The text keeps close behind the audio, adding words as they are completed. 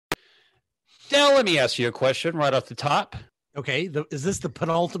Now, let me ask you a question right off the top. Okay. Is this the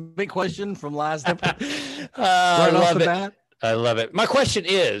penultimate question from last episode? I right off love the it. bat? I love it. My question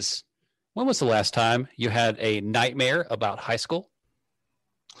is, when was the last time you had a nightmare about high school?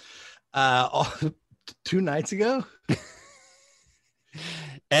 2 nights ago.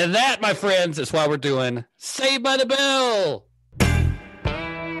 And that, my friends, is why we're doing Saved by the Bell.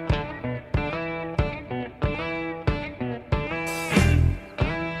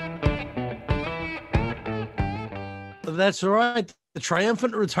 That's right. The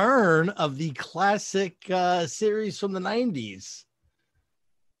triumphant return of the classic series from the 90s.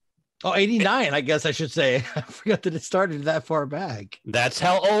 Oh, 89, I guess I should say. I forgot that it started that far back. That's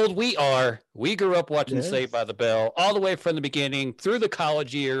how old we are. We grew up watching Yes. Saved by the Bell all the way from the beginning through the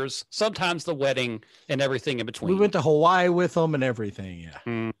college years, sometimes the wedding and everything in between. We went to Hawaii with them and everything. Yeah.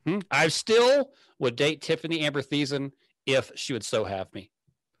 Mm-hmm. I still would date Tiffany Amber Thiessen if she would so have me.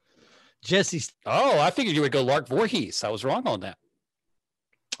 Jesse. Oh, I figured you would go Lark Voorhees. I was wrong on that.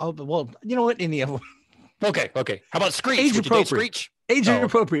 Oh, well, you know what? Any of them. Okay. How about Screech? Age Would you date appropriate. Screech? Age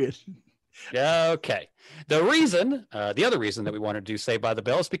appropriate. Okay. The other reason that we wanted to do Saved by the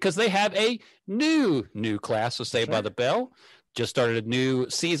Bell is because they have a new class of Saved by the Bell. Just started a new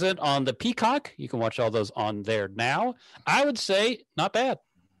season on the Peacock. You can watch all those on there now. I would say not bad.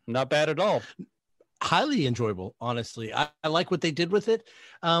 Not bad at all. Highly enjoyable, honestly. I like what they did with it.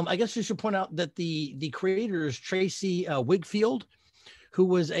 I guess we should point out that the creators, Tracy Wigfield, who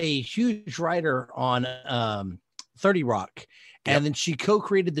was a huge writer on 30 Rock, and then she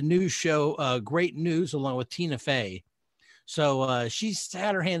co-created the news show Great News along with Tina Fey. So she's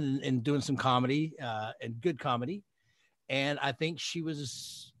had her hand in doing some comedy and good comedy. And I think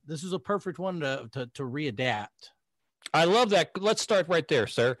this is a perfect one to readapt. I love that. Let's start right there,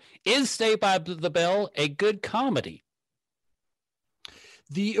 sir. Is Saved by the Bell a good comedy?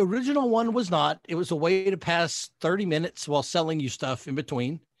 The original one was not. It was a way to pass 30 minutes while selling you stuff in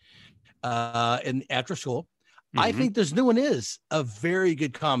between and after school. Mm-hmm. I think this new one is a very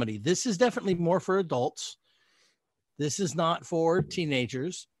good comedy. This is definitely more for adults. This is not for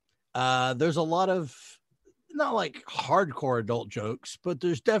teenagers. There's a lot of, not like hardcore adult jokes, but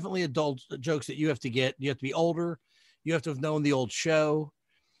there's definitely adult jokes that you have to get. You have to be older. You have to have known the old show.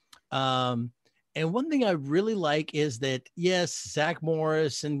 And one thing I really like is that, yes, Zach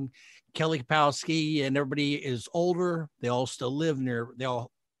Morris and Kelly Kapowski and everybody is older. They all live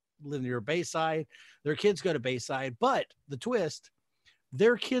near Bayside. Their kids go to Bayside, but the twist,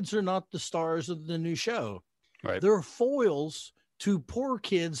 their kids are not the stars of the new show. Right. They're foils to poor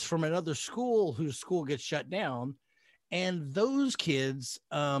kids from another school whose school gets shut down. And those kids,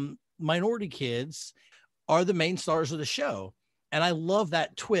 minority kids, are the main stars of the show. And I love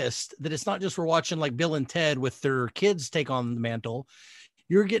that twist that it's not just we're watching like Bill and Ted with their kids take on the mantle.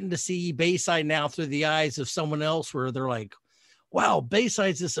 You're getting to see Bayside now through the eyes of someone else where they're like, wow,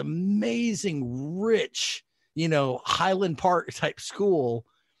 Bayside's this amazing, rich, Highland Park type school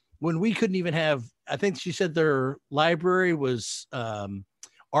when we couldn't even have, I think she said their library was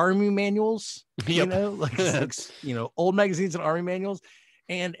army manuals, old magazines and army manuals.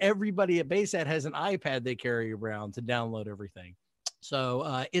 And everybody at Bayside has an iPad they carry around to download everything.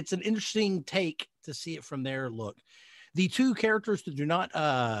 So it's an interesting take to see it from their look. The two characters that do not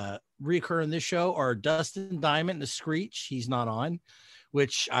reoccur in this show are Dustin Diamond and the Screech. He's not on,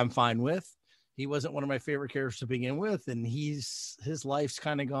 which I'm fine with. He wasn't one of my favorite characters to begin with, and his life's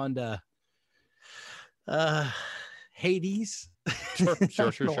kind of gone to Hades. Sure.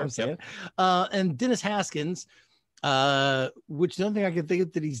 Yep. And Dennis Haskins, which the only thing I can think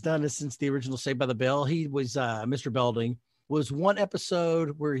of that he's done is since the original Saved by the Bell. He was Mr. Belding. Was one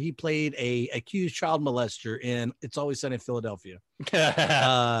episode where he played a accused child molester in It's Always Sunny in Philadelphia.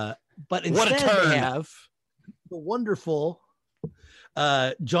 But instead they have the wonderful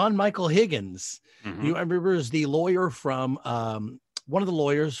John Michael Higgins. Mm-hmm. You remember is the lawyer from one of the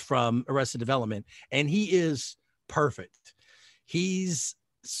lawyers from Arrested Development, and he is perfect. He's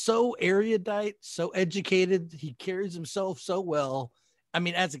so erudite, so educated. He carries himself so well. I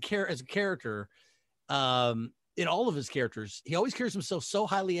mean, as a character, in all of his characters, he always carries himself so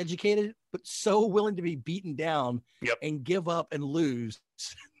highly educated, but so willing to be beaten down and give up and lose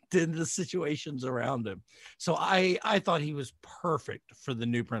to the situations around him. So I thought he was perfect for the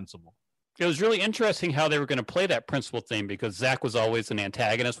new principal. It was really interesting how they were going to play that principal thing because Zach was always an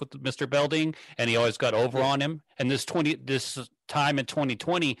antagonist with Mr. Belding, and he always got over on him. And this time in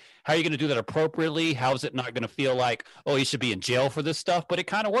 2020, how are you going to do that appropriately? How is it not going to feel like, oh, he should be in jail for this stuff? But it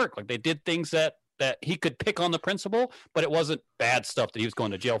kind of worked. Like they did things that he could pick on the principal, but it wasn't bad stuff that he was going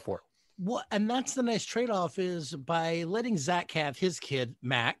to jail for. Well, and that's the nice trade-off is by letting Zach have his kid,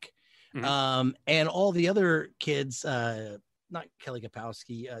 Mac, And all the other kids, not Kelly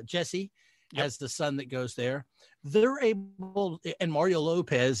Kapowski, Jesse as the son that goes there. They're able, and Mario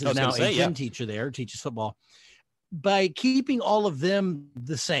Lopez is now a gym teacher there, teaches football. By keeping all of them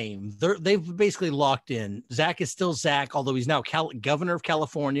the same, they've basically locked in. Zach is still Zach, although he's now governor of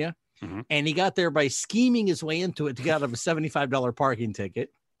California. And he got there by scheming his way into it to get out of a $75 parking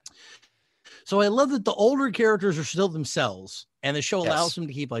ticket. So I love that the older characters are still themselves, and the show allows them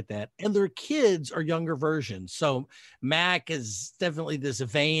to keep like that. And their kids are younger versions. So Mac is definitely this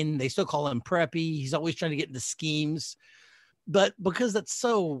vain. They still call him preppy. He's always trying to get into schemes. But because that's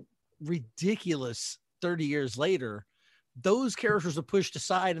so ridiculous 30 years later, those characters are pushed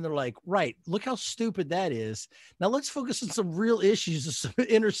aside and they're like, right, look how stupid that is. Now let's focus on some real issues of some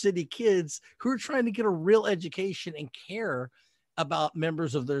inner city kids who are trying to get a real education and care about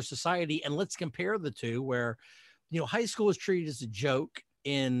members of their society. And let's compare the two where, high school was treated as a joke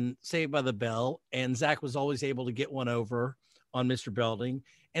in Saved by the Bell, and Zach was always able to get one over on Mr. Belding.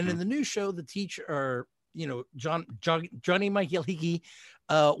 And in the new show, the teacher, Johnny Michael Hickey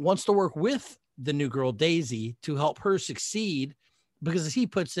wants to work with the new girl Daisy to help her succeed, because as he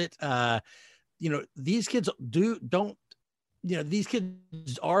puts it, these kids these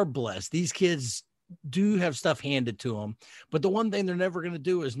kids are blessed. These kids do have stuff handed to them, but the one thing they're never going to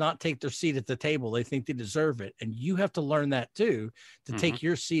do is not take their seat at the table. They think they deserve it. And you have to learn that too, to take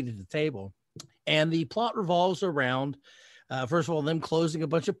your seat at the table. And the plot revolves around, first of all, them closing a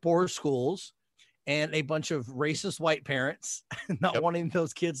bunch of poor schools and a bunch of racist white parents not wanting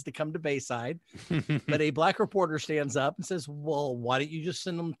those kids to come to Bayside. But a black reporter stands up and says, well, why don't you just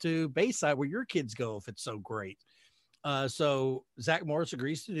send them to Bayside where your kids go if it's so great? So Zach Morris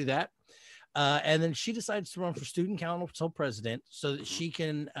agrees to do that. And then she decides to run for student council president so that she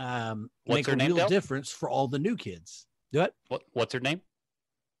can make a real difference for all the new kids. What's her name?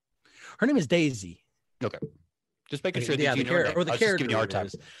 Her name is Daisy. Okay. Just making sure the character. Hard time.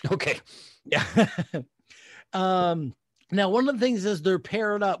 Okay. Yeah. Now, one of the things is they're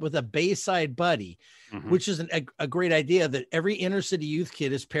paired up with a Bayside buddy, which is a great idea, that every inner city youth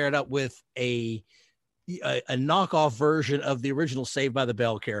kid is paired up with a knockoff version of the original Saved by the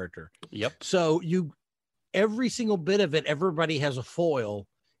Bell character. Yep. So every single bit of it, everybody has a foil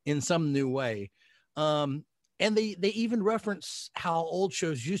in some new way. And they even reference how old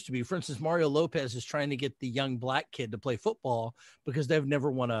shows used to be. For instance, Mario Lopez is trying to get the young black kid to play football because they've never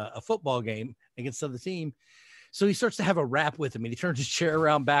won a football game against the other team. So he starts to have a rap with him, and he turns his chair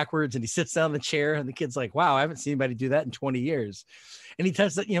around backwards and he sits down in the chair, and the kid's like, wow, I haven't seen anybody do that in 20 years. And he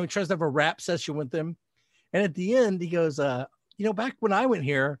tries to have a rap session with them. And at the end, he goes, back when I went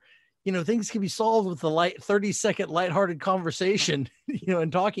here, things can be solved with a 30-second lighthearted conversation,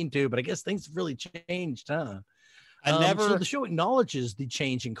 and talking to, but I guess things have really changed, huh? So the show acknowledges the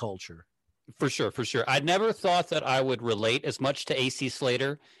change in culture. For sure. I never thought that I would relate as much to AC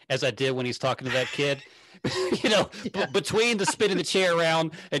Slater as I did when he's talking to that kid. Between the spinning the chair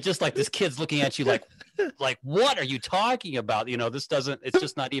around and just like this kid's looking at you like what are you talking about? It's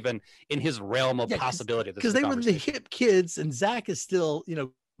just not even in his realm of possibility. Because they were the hip kids, and Zach is still,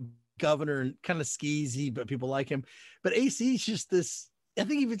 governor and kind of skeezy, but people like him. But AC is just this. I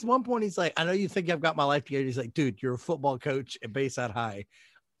think if it's one point, he's like, I know you think I've got my life together. He's like, dude, you're a football coach at Bayside High.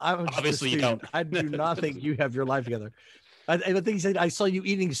 Obviously you don't. I do not think you have your life together. I think he said, I saw you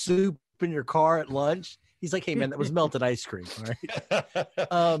eating soup in your car at lunch. He's like, hey man, that was melted ice cream. All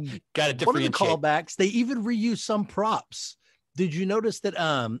right. Got a different one of the callbacks. They even reuse some props. Did you notice that?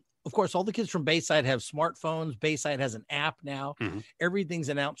 Of course, all the kids from Bayside have smartphones. Bayside has an app now. Everything's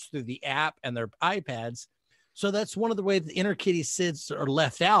announced through the app and their iPads. So that's one of the ways the inner kitty kids are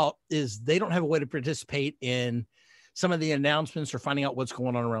left out, is they don't have a way to participate in some of the announcements or finding out what's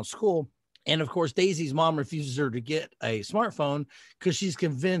going on around school. And of course, Daisy's mom refuses her to get a smartphone because she's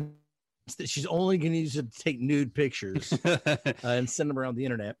convinced that she's only going to use it to take nude pictures and send them around the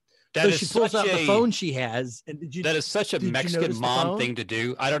internet. She pulls out the phone she has. And that is such a Mexican mom thing to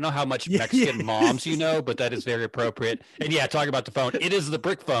do. I don't know how much Mexican moms but that is very appropriate. And talking about the phone, it is the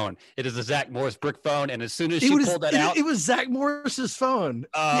brick phone. It is the Zach Morris brick phone. And as soon as she pulled that out, it was Zach Morris's phone.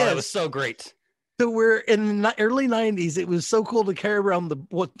 It was so great. So we're in the early 90s. It was so cool to carry around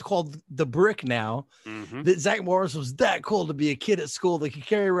what's called the brick now, that Zach Morris was that cool to be a kid at school that could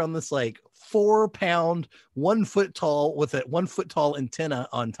carry around this 4-pound, 1 foot tall with a 1 foot tall antenna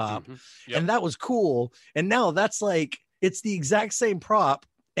on top. And that was cool. And now that's it's the exact same prop.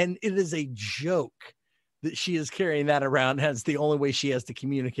 And it is a joke that she is carrying that around. That's the only way she has to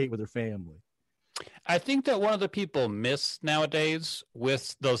communicate with her family. I think that one of the people miss nowadays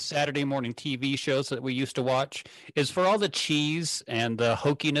with those Saturday morning TV shows that we used to watch is for all the cheese and the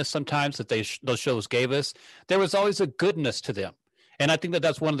hokiness sometimes that those shows gave us, there was always a goodness to them. And I think that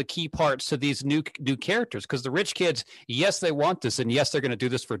that's one of the key parts to these new characters, because the rich kids, yes, they want this, and yes, they're going to do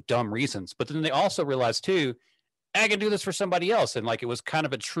this for dumb reasons, but then they also realize too, I can do this for somebody else. And like, it was kind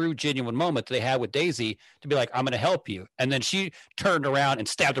of a true, genuine moment that they had with Daisy to be like, I'm going to help you. And then she turned around and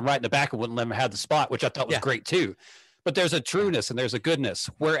stabbed him right in the back and wouldn't let him have the spot, which I thought was great too. But there's a trueness and there's a goodness.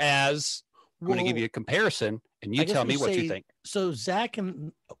 Whereas I'm going to give you a comparison and you tell me what you think. So Zach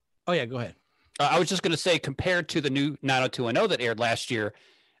and, oh yeah, go ahead. I was just going to say, compared to the new 90210 that aired last year,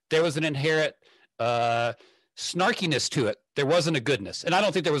 there was an inherent snarkiness to it. There wasn't a goodness. And I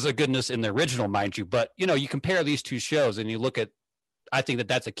don't think there was a goodness in the original, mind you, but you compare these two shows and you look at, I think that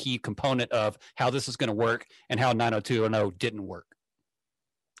that's a key component of how this is going to work and how 90210 didn't work.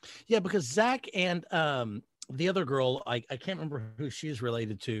 Yeah, because Zach and the other girl, I can't remember who she's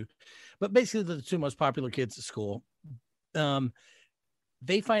related to, but basically the two most popular kids at school.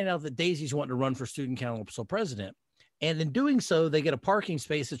 They find out that Daisy's wanting to run for student council president. And in doing so, they get a parking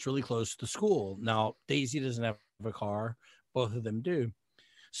space that's really close to the school. Now, Daisy doesn't have a car. Both of them do.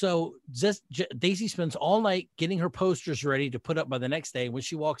 So Daisy spends all night getting her posters ready to put up by the next day. When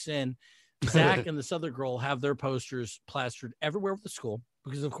she walks in, Zach and this other girl have their posters plastered everywhere with the school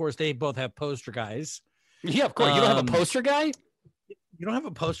because, of course, they both have poster guys. Yeah, of course. You don't have a poster guy? You don't have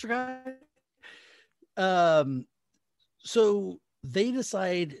a poster guy? So they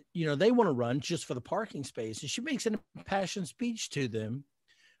decide, they want to run just for the parking space. And she makes an impassioned speech to them.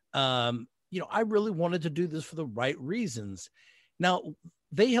 I really wanted to do this for the right reasons. Now,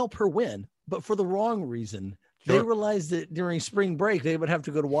 they help her win, but for the wrong reason. Sure. They realized that during spring break, they would have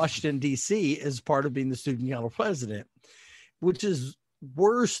to go to Washington, D.C. as part of being the student council president, which is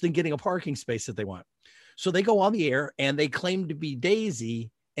worse than getting a parking space that they want. So they go on the air and they claim to be Daisy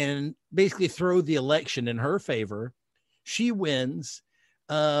and basically throw the election in her favor. She wins.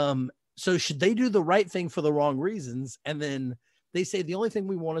 So should they do the right thing for the wrong reasons? And then they say, the only thing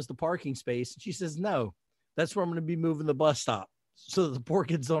we want is the parking space. And she says, no, that's where I'm going to be moving the bus stop so that the poor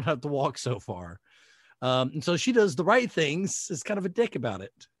kids don't have to walk so far. And so she does the right things. Is kind of a dick about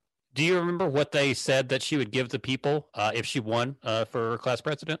it. Do you remember what they said that she would give the people if she won for class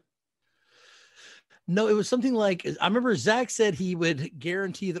president? No, it was something like, I remember Zach said he would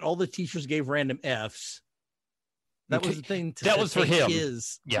guarantee that all the teachers gave random Fs. That was the thing. That was for him.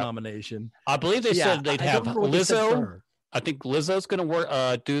 His nomination. I believe they said they'd have Lizzo. I think Lizzo's going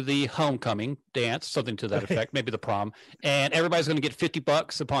to do the homecoming dance, something to that effect, maybe the prom, and everybody's going to get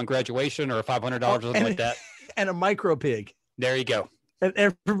 $50 upon graduation or $500 or something like that. And a micro pig. There you go. And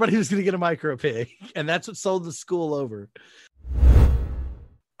everybody was going to get a micro pig, and that's what sold the school over.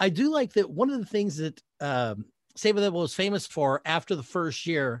 I do like that one of the things that Saved by the Bell was famous for after the first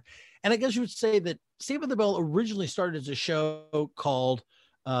year, and I guess you would say that Saved by the Bell originally started as a show called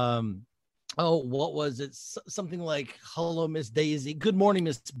what was it? Something like Hello, Miss Daisy. Good Morning,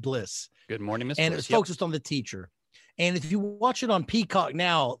 Miss Bliss. Good Morning, Miss Bliss. And it was focused on the teacher. And if you watch it on Peacock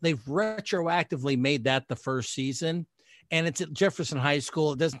now, they've retroactively made that the first season. And it's at Jefferson High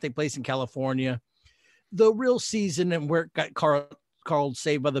School. It doesn't take place in California. The real season and where it got called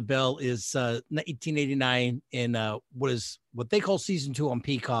Saved by the Bell is 1889 in what they call season 2 on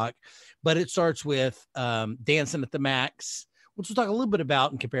Peacock. But it starts with Dancing at the Max, which we'll talk a little bit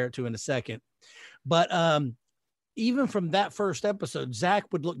about and compare it to in a second. But even from that first episode, Zach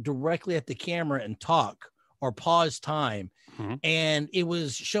would look directly at the camera and talk or pause time. Mm-hmm. And it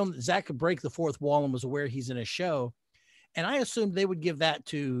was shown that Zach could break the fourth wall and was aware he's in a show. And I assumed they would give that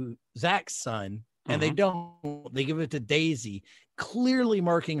to Zach's son, and they don't. They give it to Daisy, clearly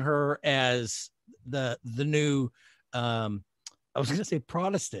marking her as the new, I was going to say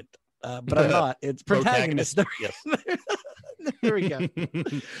Protestant, but I'm not. It's protagonist. Yes. There we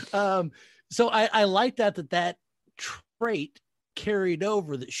go. So I like that trait carried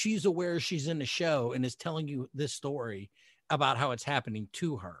over, that she's aware she's in the show and is telling you this story about how it's happening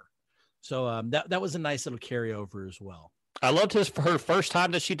to her. So that was a nice little carryover as well. I loved her first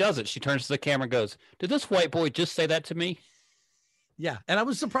time that she does it. She turns to the camera and goes, "Did this white boy just say that to me?" Yeah. And I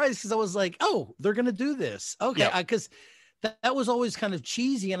was surprised because I was like, oh, they're going to do this. Okay. Because that was always kind of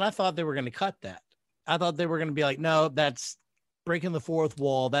cheesy. And I thought they were going to cut that. I thought they were going to be like, no, that's breaking the fourth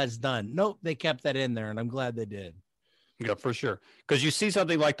wall. That's done. Nope. They kept that in there. And I'm glad they did. Yeah, for sure. Because you see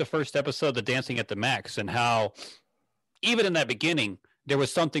something like the first episode, the Dancing at the Max, and how even in that beginning, there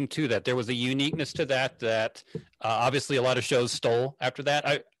was something to that. There was a uniqueness to that obviously a lot of shows stole after that.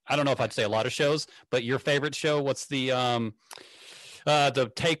 I don't know if I'd say a lot of shows, but your favorite show, what's the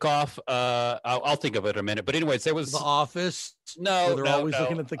The takeoff. I'll think of it in a minute. But anyways, there was The Office. no, where they're always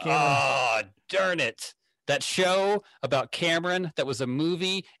looking at the camera. Oh, darn it! That show about Cameron that was a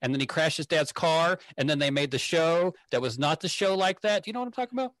movie, and then he crashed his dad's car, and then they made the show that was not the show like that. Do you know what I'm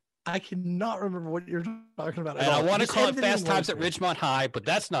talking about? I cannot remember what you're talking about. And I want to call it Fast Times at Ridgemont High, but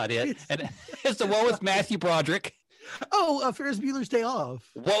that's not it. And it's the one with Matthew Broderick. Oh, Ferris Bueller's Day Off.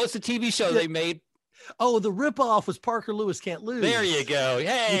 What was the TV show they made? Oh, the ripoff was Parker Lewis Can't Lose. There you go.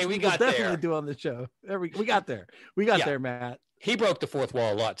 Hey, we got there. Definitely do on the show. We got there. We got there, Matt. He broke the fourth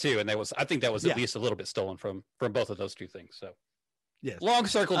wall a lot too, and I think that was at least a little bit stolen from both of those two things. So, yes, long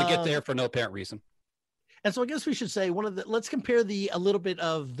circle to get there for no apparent reason. And so I guess we should say let's compare a little bit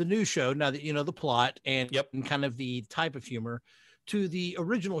of the new show now that you know the plot and kind of the type of humor to the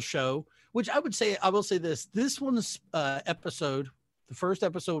original show, which I will say this one's episode, the first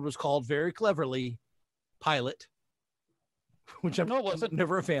episode was called very cleverly Pilot, which I'm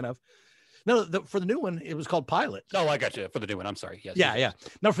never a fan of. No, for the new one, it was called Pilot. Oh, I got you. For the new one, I'm sorry. Yes. Yeah.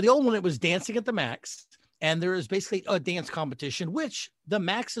 Now, for the old one, it was Dancing at the Max, and there is basically a dance competition, which the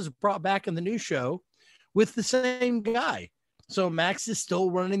Max has brought back in the new show with the same guy. So Max is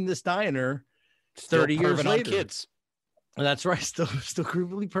still running this diner 30 years later. On kids. That's right. Still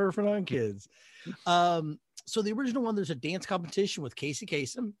creepily perving on kids. So the original one, there's a dance competition with Casey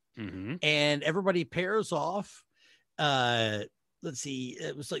Kasem, and everybody pairs off. Let's see,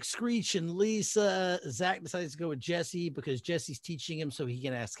 it was like Screech and Lisa. Zach decides to go with Jesse because Jesse's teaching him so he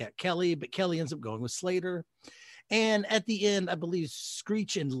can ask out Kelly, but Kelly ends up going with Slater. And at the end, I believe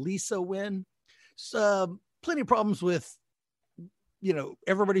Screech and Lisa win. So plenty of problems with,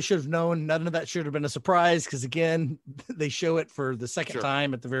 everybody should have known. None of that should have been a surprise because, again, they show it for the second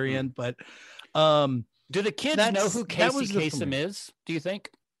time at the very end. But do the kids know who Casey Kasem is, do you think?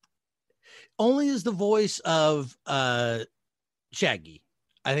 Only as the voice of Shaggy.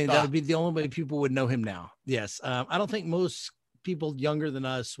 I think that would be the only way people would know him now. Yes. I don't think most people younger than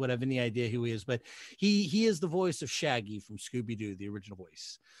us would have any idea who he is, but he is the voice of Shaggy from Scooby-Doo, the original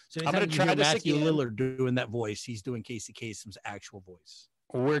voice. So I'm going to try this Matthew again. Lillard doing that voice, he's doing Casey Kasem's actual voice.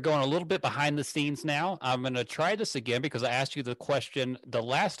 We're going a little bit behind the scenes now. I'm going to try this again because I asked you the question the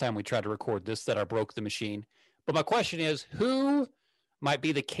last time we tried to record this that I broke the machine. But my question is, who might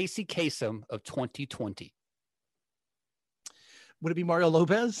be the Casey Kasem of 2020? Would it be Mario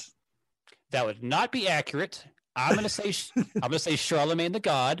Lopez? That would not be accurate. I'm going to say Charlemagne the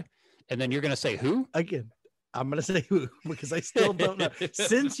God, and then you're going to say who? Again, I'm going to say who because I still don't know.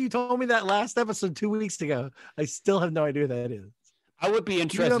 Since you told me that last episode 2 weeks ago, I still have no idea who that is. I would be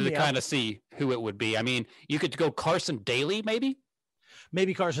interested to kind of see who it would be. I mean, you could go Carson Daly, maybe.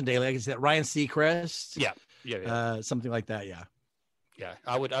 Maybe Carson Daly. I can see that. Ryan Seacrest. Yeah. Something like that. Yeah. Yeah,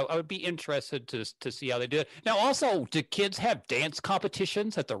 I would be interested to see how they do it. Now, also, do kids have dance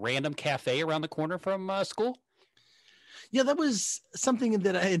competitions at the random cafe around the corner from school? Yeah, that was something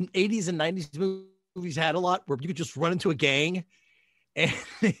that in 80s and 90s movies had a lot where you could just run into a gang and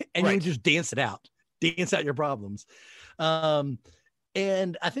you would just dance out your problems. And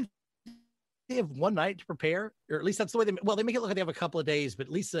I think they have one night to prepare, or at least that's the way they make it look like they have a couple of days, but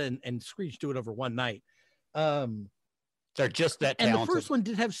Lisa and Screech do it over one night. They're just that talented. And the first one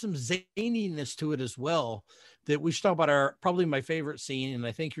did have some zaniness to it as well that we should talk about. Probably my favorite scene, and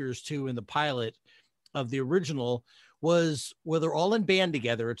I think yours too, in the pilot of the original, was where they're all in band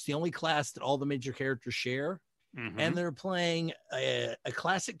together. It's the only class that all the major characters share. And they're playing a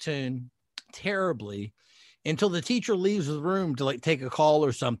classic tune terribly until the teacher leaves the room to take a call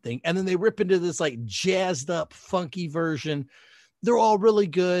or something. And then they rip into this jazzed up, funky version. They're all really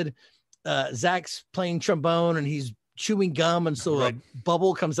good. Zach's playing trombone and he's chewing gum, and so a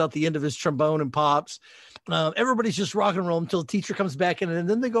bubble comes out the end of his trombone and pops. Everybody's just rock and roll until the teacher comes back in, and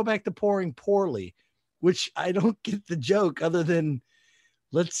then they go back to pouring poorly, which I don't get the joke other than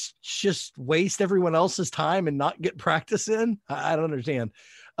let's just waste everyone else's time and not get practice in. I don't understand.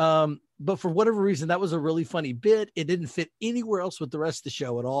 But for whatever reason, that was a really funny bit. It didn't fit anywhere else with the rest of the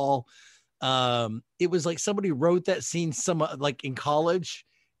show at all. It was like somebody wrote that scene in college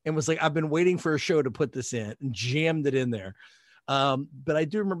and was like, I've been waiting for a show to put this in, and jammed it in there. But I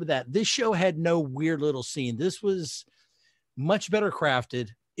do remember that this show had no weird little scene. This was much better crafted.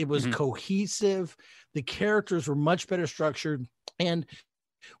 It was cohesive. The characters were much better structured. And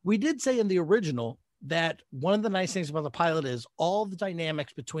we did say in the original that one of the nice things about the pilot is all the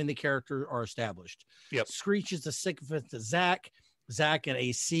dynamics between the characters are established. Screech is the sycophant to Zach. Zach and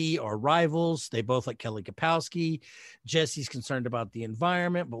AC are rivals. They both like Kelly Kapowski. Jesse's concerned about the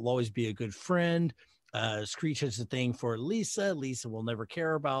environment, but will always be a good friend. Screech has a thing for Lisa. Lisa will never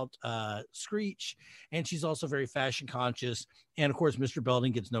care about Screech. And she's also very fashion conscious. And of course, Mr.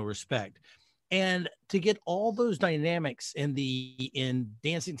 Belding gets no respect. And to get all those dynamics in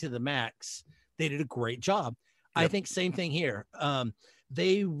Dancing to the Max, they did a great job. Yep. I think same thing here.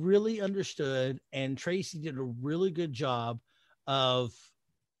 They really understood, and Tracy did a really good job of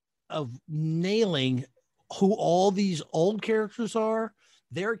nailing who all these old characters are,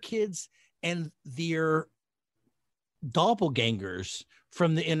 their kids, and their doppelgangers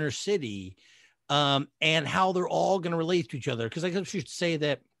from the inner city, and how they're all going to relate to each other. Because I should say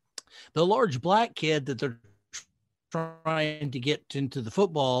that the large black kid that they're trying to get into the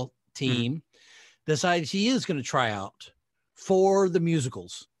football team decides he is going to try out for the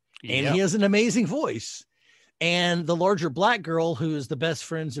musicals. And he has an amazing voice. And the larger black girl, who is the best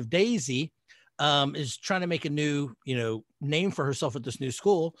friends of Daisy, is trying to make a new, name for herself at this new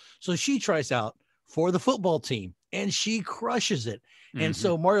school. So she tries out for the football team and she crushes it. And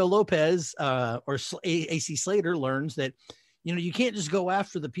so Mario Lopez or AC Slater learns that, you can't just go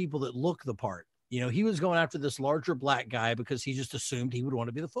after the people that look the part. He was going after this larger black guy because he just assumed he would want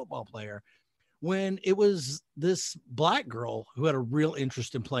to be the football player, when it was this black girl who had a real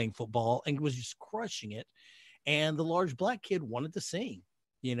interest in playing football and was just crushing it. And the large black kid wanted to sing,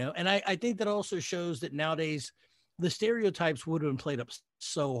 and I think that also shows that nowadays the stereotypes would have been played up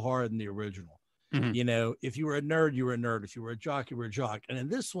so hard in the original. If you were a nerd, you were a nerd. If you were a jock, you were a jock. And in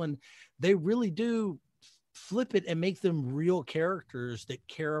this one, they really do flip it and make them real characters that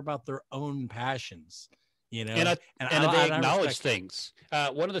care about their own passions, and they acknowledge things.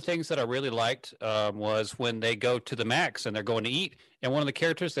 One of the things that I really liked was when they go to the Max and they're going to eat, and one of the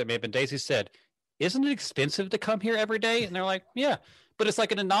characters that may have been Daisy said, "Isn't it expensive to come here every day?" And they're like, "Yeah." But it's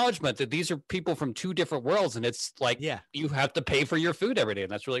like an acknowledgement that these are people from two different worlds, and it's like, you have to pay for your food every day,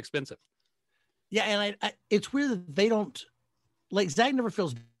 and that's really expensive. Yeah, and I it's weird that they don't, like, Zach never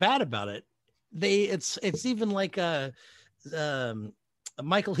feels bad about it. It's even like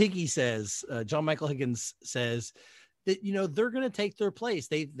Michael Higgins says, John Michael Higgins says that they're going to take their place.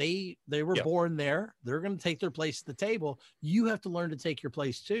 They were born there. They're going to take their place at the table. You have to learn to take your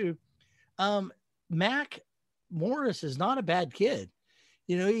place too. Mac Morris is not a bad kid.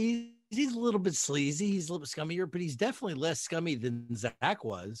 He's a little bit sleazy. He's a little bit scummier, but he's definitely less scummy than Zach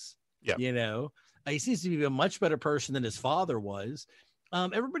was. Yeah. He seems to be a much better person than his father was.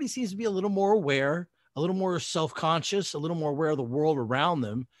 Everybody seems to be a little more aware, a little more self-conscious, a little more aware of the world around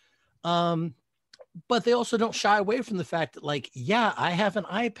them. But they also don't shy away from the fact that, like, I have an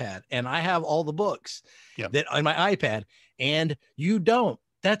iPad and I have all the books that on my iPad, and you don't.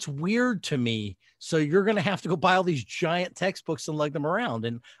 That's weird to me. So you're going to have to go buy all these giant textbooks and lug them around.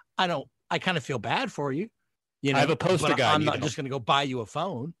 And I kind of feel bad for you. I have a poster guy. I'm not just going to go buy you a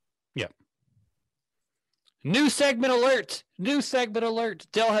phone. Yeah. New segment alert.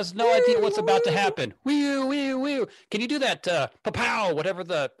 Dell has no idea what's about to happen. Wee, wee, wee. Can you do that? Pow, whatever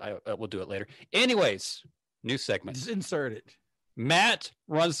we'll do it later. Anyways, new segment. Just insert it. Matt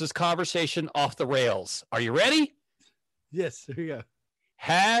runs this conversation off the rails. Are you ready? Yes, here we go.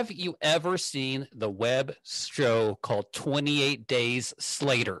 Have you ever seen the web show called 28 Days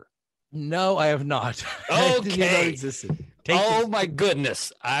Slater? No, I have not. Okay. My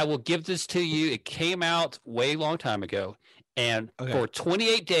goodness. I will give this to you. It came out way long time ago. And for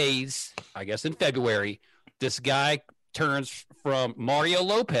 28 days, I guess in February, this guy turns from Mario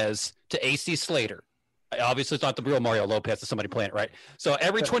Lopez to AC Slater. Obviously, it's not the real Mario Lopez. It's somebody playing it, right? So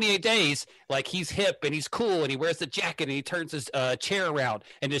every 28 days, like, he's hip and he's cool and he wears the jacket and he turns his chair around.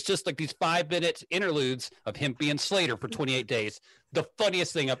 And it's just like these 5-minute interludes of him being Slater for 28 days. The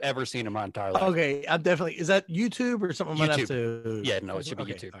funniest thing I've ever seen in my entire life. Okay, I'm definitely. Is that YouTube or something? YouTube. I might have to. Yeah, no, it should be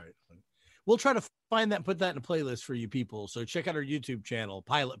YouTube. All right. We'll try to find that and put that in a playlist for you people. So check out our YouTube channel,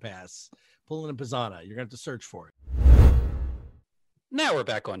 Pilot Pass, Pulling in Pizzana. You're going to have to search for it. Now we're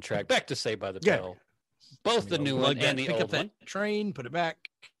back on track. Back to Saved by the Bell. Both the new one and the old one. Train, put it back.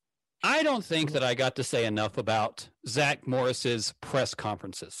 I don't think that I got to say enough about Zach Morris's press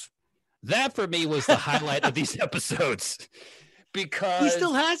conferences. That for me was the highlight of these episodes, because he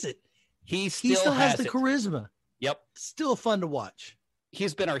still has it. He still has the charisma. Yep. Still fun to watch.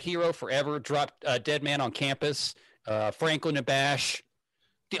 He's been our hero forever. Dropped Dead Man on Campus, Franklin and Bash.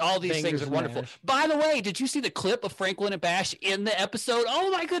 All these things are wonderful. By the way, did you see the clip of Franklin and Bash in the episode?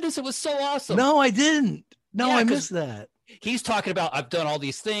 Oh my goodness, it was so awesome. No, I didn't. No, I missed that. He's talking about, I've done all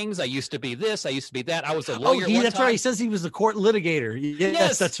these things. I used to be this. I used to be that. I was a lawyer. Oh, that's right. He says he was the court litigator.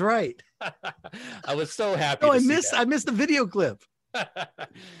 Yes, that's right. I was so happy. I missed the video clip.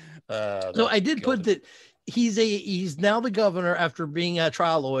 So I did put that he's now the governor after being a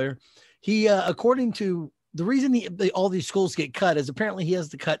trial lawyer. He, according to the reason all these schools get cut is apparently he has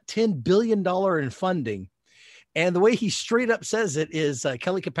to cut $10 billion in funding. And the way he straight up says it is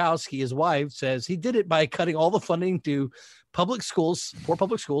Kelly Kapowski, his wife, says he did it by cutting all the funding to public schools, poor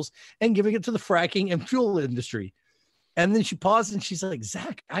public schools, and giving it to the fracking and fuel industry. And then she paused and she's like,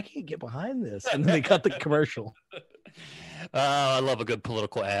 Zach, I can't get behind this. And then they cut the commercial. I love a good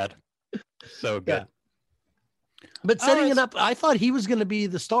political ad. So good. Yeah. But setting it up, I thought he was going to be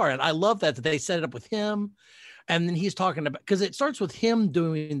the star. And I love that they set it up with him. And then he's talking about, because it starts with him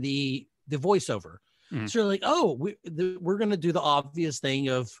doing the voiceover. Mm-hmm. So you're like, oh, we're going to do the obvious thing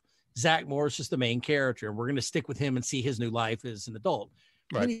of Zach Morris is the main character. And we're going to stick with him and see his new life as an adult.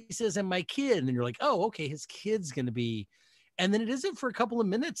 Right. And he says, and my kid. And you're like, oh, okay, his kid's going to be. And then it isn't for a couple of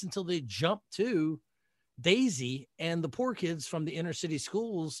minutes until they jump to Daisy and the poor kids from the inner city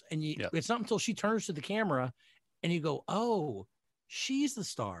schools. And it's not until she turns to the camera and you go, oh, she's the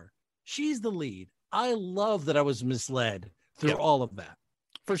star. She's the lead. I love that I was misled through all of that.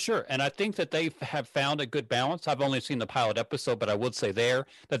 For sure. And I think that they have found a good balance. I've only seen the pilot episode, but I would say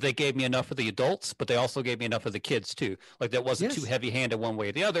that they gave me enough of the adults, but they also gave me enough of the kids too. Like that wasn't too heavy handed one way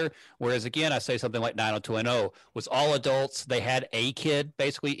or the other. Whereas again, I say something like 90210 was all adults. They had a kid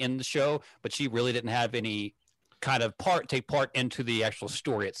basically in the show, but she really didn't have any kind of take part into the actual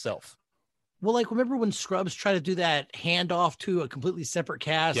story itself. Well, like remember when Scrubs tried to do that handoff to a completely separate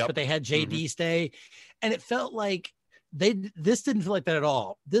cast, but they had JD stay, and it felt like this didn't feel like that at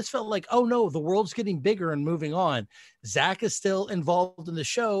all. This felt like, oh no, the world's getting bigger and moving on. Zach is still involved in the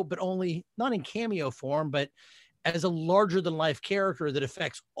show, but only not in cameo form, but as a larger than life character that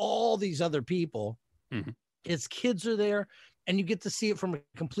affects all these other people. Mm-hmm. His kids are there and you get to see it from a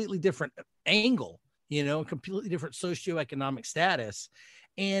completely different angle, completely different socioeconomic status.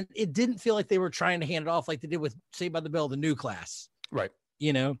 And it didn't feel like they were trying to hand it off like they did with Saved by the Bell, the new class. Right.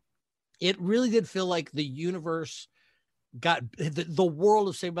 It really did feel like the universe got the world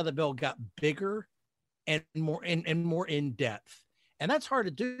of Saved by the Bell got bigger and more in depth. And that's hard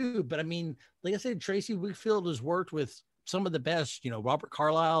to do. But I mean, like I said, Tracy Wickfield has worked with some of the best, Robert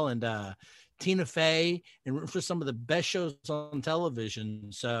Carlyle and Tina Fey, and for some of the best shows on television.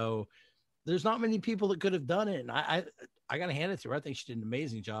 So there's not many people that could have done it. And I got to hand it to her. I think she did an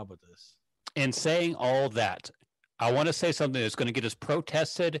amazing job with this. And saying all that, I want to say something that's going to get us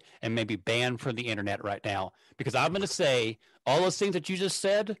protested and maybe banned from the internet right now, because I'm going to say all those things that you just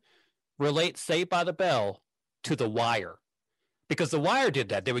said relate Saved by the Bell to The Wire, because The Wire did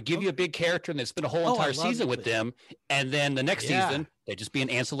that. They would give you a big character and they spend a whole entire season with them. And then the next season, they just be an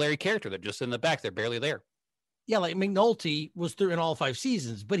ancillary character. They're just in the back. They're barely there. Yeah. Like McNulty was through in all 5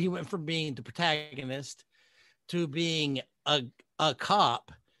 seasons, but he went from being the protagonist to being a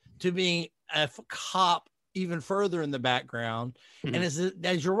cop to being a cop even further in the background. Mm-hmm. And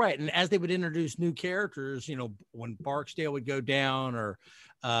as you're right, and as they would introduce new characters, when Barksdale would go down or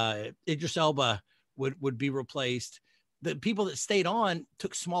Idris Elba would be replaced, the people that stayed on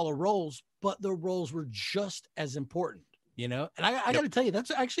took smaller roles, but their roles were just as important, and I got to tell you,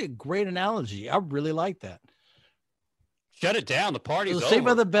 that's actually a great analogy. I really like that. Shut it down. The party's over. Saved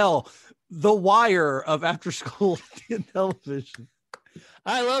by the Bell, The Wire of after school television.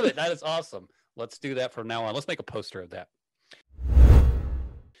 I love it. That is awesome. Let's do that from now on. Let's make a poster of that.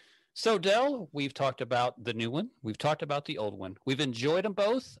 So, Del, we've talked about the new one. We've talked about the old one. We've enjoyed them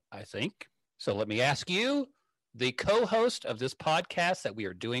both, I think. So let me ask you, the co-host of this podcast that we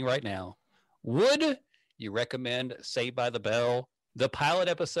are doing right now, would you recommend Saved by the Bell, the pilot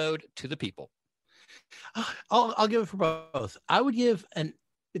episode, to the people? I'll give it for both. I would give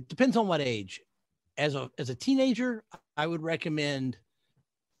it depends on what age. As a teenager, I would recommend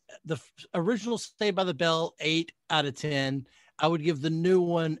the original Saved by the Bell 8 out of 10. I would give the new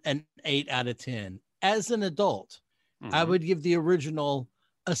one an 8 out of 10. As an adult, I would give the original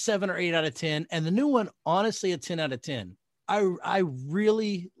a 7 or 8 out of 10, and the new one, honestly, a 10 out of 10. I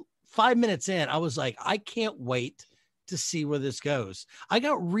really, 5 minutes in, I was like, I can't wait to see where this goes. I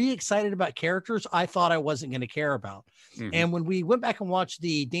got re-excited about characters I thought I wasn't going to care about. And when we went back and watched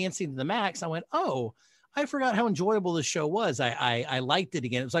the Dancing to the Max, I went, oh, I forgot how enjoyable this show was. I liked it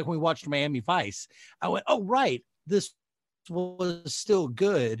again. It was like when we watched Miami Vice. I went, oh, right, this was still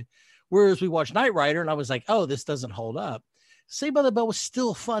good. Whereas we watched Knight Rider and I was like, oh, this doesn't hold up. Saved by the Bell was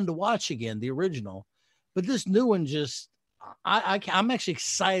still fun to watch again, the original. But this new one just, I'm actually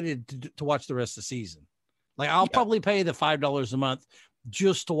excited to watch the rest of the season. Like I'll probably pay the $5 a month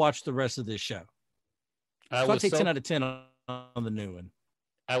just to watch the rest of this show. So I'll take 10 out of 10 on the new one.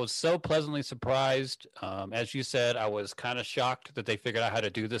 I was so pleasantly surprised. As you said, I was kind of shocked that they figured out how to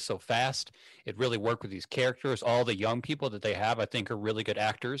do this so fast. It really worked with these characters. All the young people that they have, I think, are really good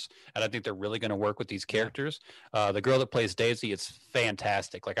actors, and I think they're really going to work with these characters. The girl that plays Daisy is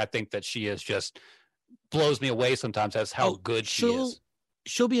fantastic. Like, I think that she is just blows me away sometimes as how good she is.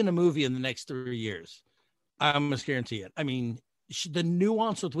 She'll be in a movie in the next 3 years. I almost guarantee it. I mean, the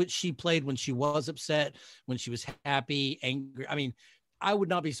nuance with which she played when she was upset, when she was happy, angry. I mean, I would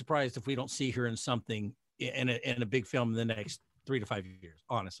not be surprised if we don't see her in something in a big film in the next 3 to 5 years.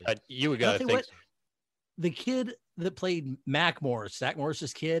 Honestly, you would gotta think. The kid that played Zach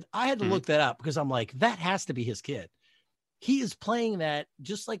Morris's kid, I had to look that up because I'm like, that has to be his kid. He is playing that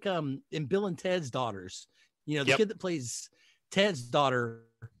just like in Bill and Ted's Daughters. You know, the kid that plays Ted's daughter.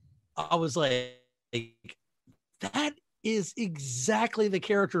 I was like, that is exactly the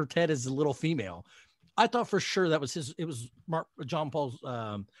character of Ted as a little female. I thought for sure that was it was Mark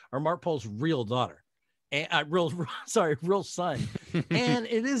Paul's real daughter, and real son. And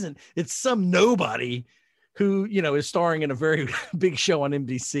it isn't. It's some nobody who, you know, is starring in a very big show on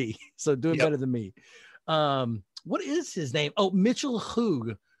NBC. So doing better than me. What is his name? Oh, Mitchell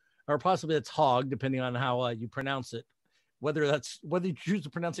Hoog, or possibly it's Hogg, depending on how you pronounce it. Whether you choose to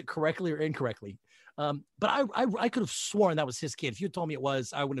pronounce it correctly or incorrectly. But I could have sworn that was his kid. If you told me it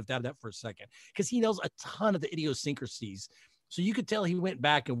was, I wouldn't have doubted that for a second, because he knows a ton of the idiosyncrasies. So you could tell he went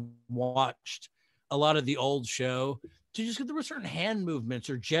back and watched a lot of the old show to just, there were certain hand movements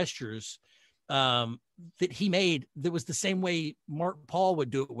or gestures that he made that was the same way Mark Paul would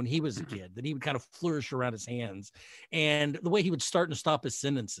do it when he was a kid, that he would kind of flourish around his hands and the way he would start and stop his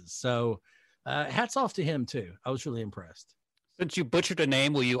sentences. So hats off to him too. I was really impressed. Since you butchered a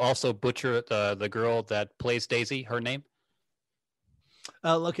name, will you also butcher the girl that plays Daisy, her name?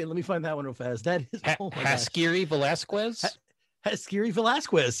 Okay, let me find that one real fast. That is Haskiri Velasquez. Haskiri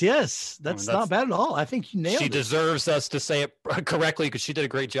Velasquez. Yes, that's not bad at all. I think you nailed it. She deserves us to say it correctly because she did a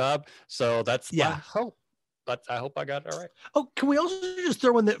great job. So that's my hope. But I hope I got it all right. Oh, can we also just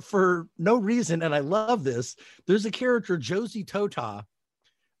throw in that for no reason? And I love this. There's a character, Josie Tota.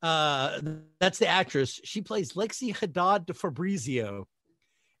 That's the actress. She plays Lexi Haddad de Fabrizio.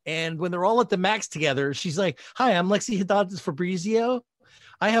 And when they're all at the Max together, she's like, "Hi, I'm Lexi Haddad de Fabrizio.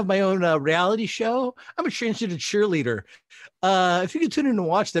 I have my own reality show. I'm a transgender cheerleader. If you could tune in and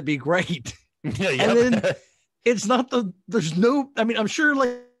watch, that'd be great." And then it's not I'm sure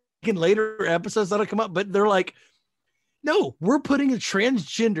like in later episodes that'll come up, but they're like, "No, we're putting a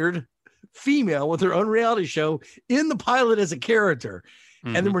transgendered female with her own reality show in the pilot as a character."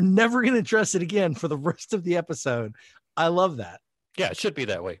 Mm-hmm. And then we're never going to address it again for the rest of the episode. I love that. Yeah, it should be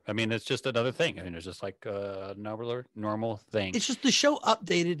that way. I mean, it's just another thing. I mean, it's just like a normal thing. It's just the show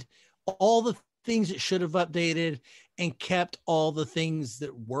updated all the things it should have updated and kept all the things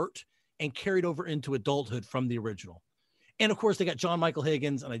that worked and carried over into adulthood from the original. And of course, they got John Michael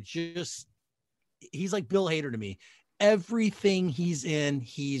Higgins, and he's like Bill Hader to me. Everything he's in,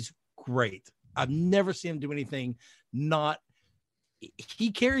 he's great. I've never seen him do anything he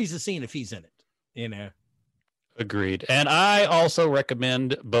carries the scene if he's in it, you know. Agreed. And I also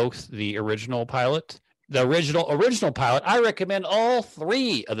recommend both the original pilot, the original pilot. I recommend all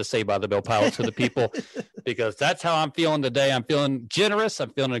 3 of the Saved by the Bell pilots for the people because that's how I'm feeling today. I'm feeling generous.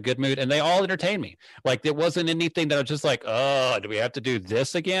 I'm feeling in a good mood, and they all entertain me. Like, there wasn't anything that I was just like, "Oh, do we have to do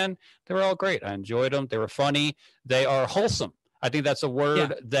this again?" They were all great. I enjoyed them. They were funny. They are wholesome. I think that's a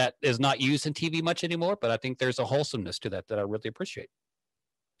word that is not used in TV much anymore, but I think there's a wholesomeness to that I really appreciate.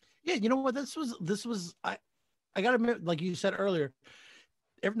 Yeah, you know what? This was I got to admit, like you said earlier,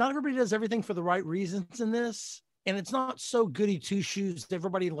 not everybody does everything for the right reasons in this, and it's not so goody two shoes.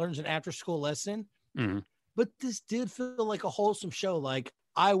 Everybody learns an after school lesson, but this did feel like a wholesome show. Like,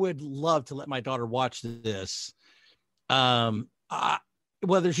 I would love to let my daughter watch this. Whether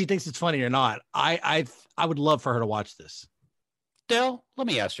she thinks it's funny or not, I would love for her to watch this. Del, let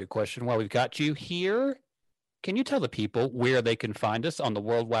me ask you a question while we've got you here. Can you tell the people where they can find us on the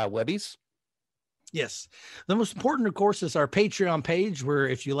World Wide Webbies? Yes. The most important, of course, is our Patreon page, where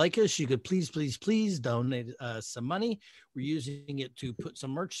if you like us, you could please donate some money. We're using it to put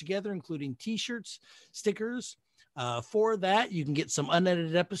some merch together, including t-shirts, stickers. For that, you can get some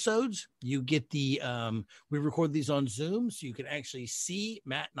unedited episodes. You get we record these on Zoom, so you can actually see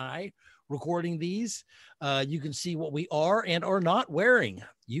Matt and I recording these. You can see what we are and are not wearing.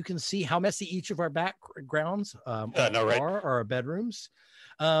 You can see how messy each of our backgrounds are, or our bedrooms.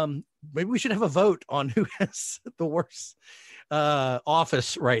 Maybe we should have a vote on who has the worst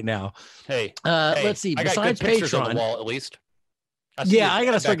office right now. Hey, let's see. Besides I got good pictures Patreon, on the wall, at least. I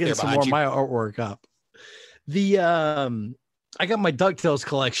got to start getting some more of my artwork up. The I got my DuckTales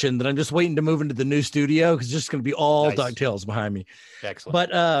collection that I'm just waiting to move into the new studio because it's just going to be all Nice. DuckTales behind me. Excellent.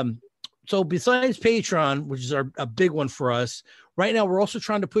 But so besides Patreon, which is a big one for us, right now we're also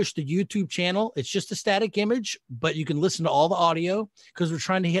trying to push the YouTube channel. It's just a static image, but you can listen to all the audio because we're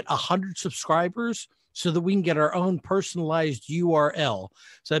trying to hit 100 subscribers so that we can get our own personalized URL.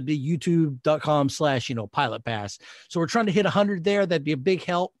 So that'd be youtube.com/pilot pass. So we're trying to hit 100 there. That'd be a big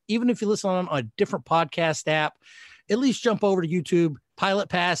help. Even if you listen on a different podcast app, at least jump over to YouTube, Pilot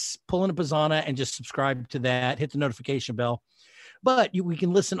Pass, pull in a Pizzana, and just subscribe to that. Hit the notification bell. But we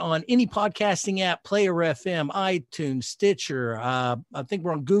can listen on any podcasting app, Player FM, iTunes, Stitcher. I think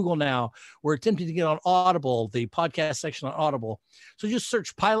we're on Google now. We're attempting to get on Audible, the podcast section on Audible. So just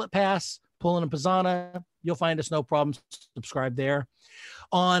search Pilot Pass, pull in a Pizzana. You'll find us, no problem. Subscribe there.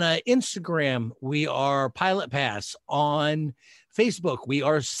 On Instagram, we are Pilot Pass. On Facebook, we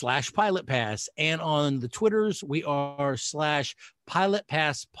are /Pilot Pass. And on the Twitters, we are /Pilot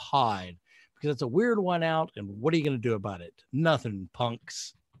Pass Pod. Because it's a weird one out, and what are you going to do about it? Nothing,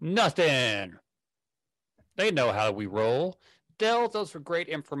 punks. Nothing. They know how we roll. Del, those were great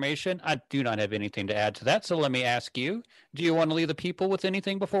information. I do not have anything to add to that, so let me ask you, do you want to leave the people with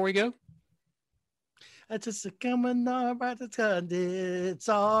anything before we go? It's just coming all right. It's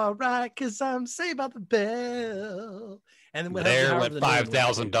all right, because I'm saved by the bell. And then there went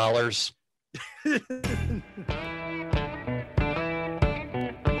 $5,000.